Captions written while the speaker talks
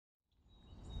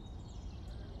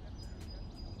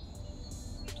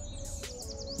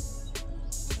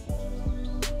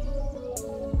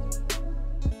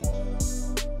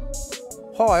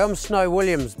Hi, I'm Snow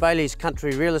Williams, Bailey's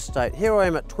Country Real Estate. Here I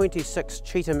am at 26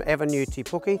 Cheetham Avenue, Te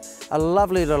Puke. A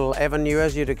lovely little avenue,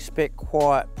 as you'd expect,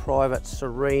 quiet, private,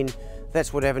 serene.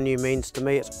 That's what avenue means to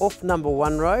me. It's off number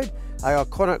 1 road, a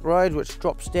iconic road which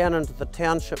drops down into the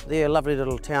township there. Lovely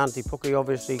little town, Te Puke,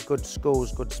 obviously good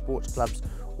schools, good sports clubs,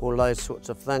 all those sorts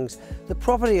of things. The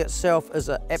property itself is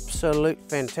an absolute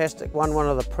fantastic one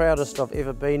of the proudest I've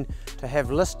ever been to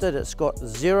have listed. It's got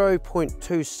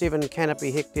 0.27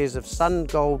 canopy hectares of sun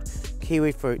gold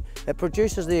kiwi fruit. It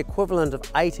produces the equivalent of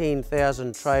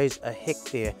 18,000 trays a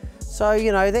hectare. So,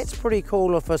 you know, that's pretty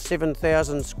cool for a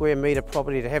 7,000 square metre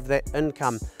property to have that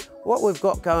income. What we've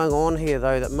got going on here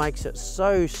though that makes it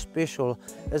so special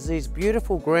is these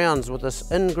beautiful grounds with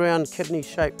this in-ground kidney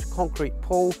shaped concrete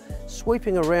pool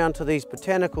sweeping around to these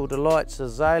botanical delights,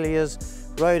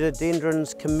 azaleas,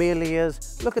 rhododendrons,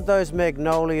 camellias. Look at those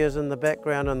magnolias in the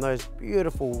background and those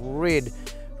beautiful red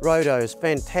rhodos,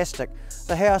 fantastic.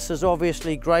 The house is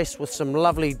obviously graced with some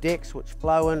lovely decks which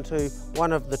flow into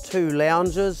one of the 2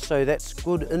 lounges, so that's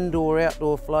good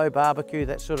indoor-outdoor flow, barbecue,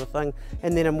 that sort of thing,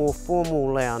 and then a more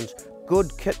formal lounge.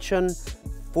 Good kitchen,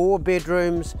 4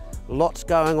 bedrooms, lots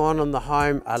going on in the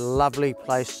home, a lovely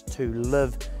place to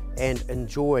live and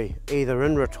enjoy, either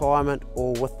in retirement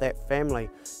or with that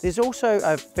family. There's also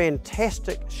a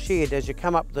fantastic shed as you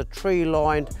come up the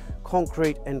tree-lined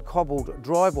concrete and cobbled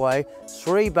driveway,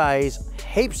 3 bays,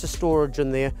 heaps of storage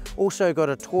in there, also got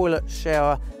a toilet,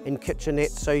 shower and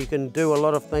kitchenette, so you can do a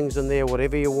lot of things in there,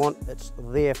 whatever you want, it's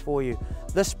there for you.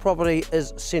 This property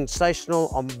is sensational.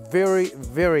 I'm very,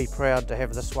 very proud to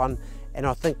have this one, and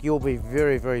I think you'll be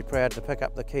very, very proud to pick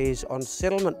up the keys on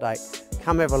settlement date.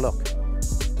 Come have a look.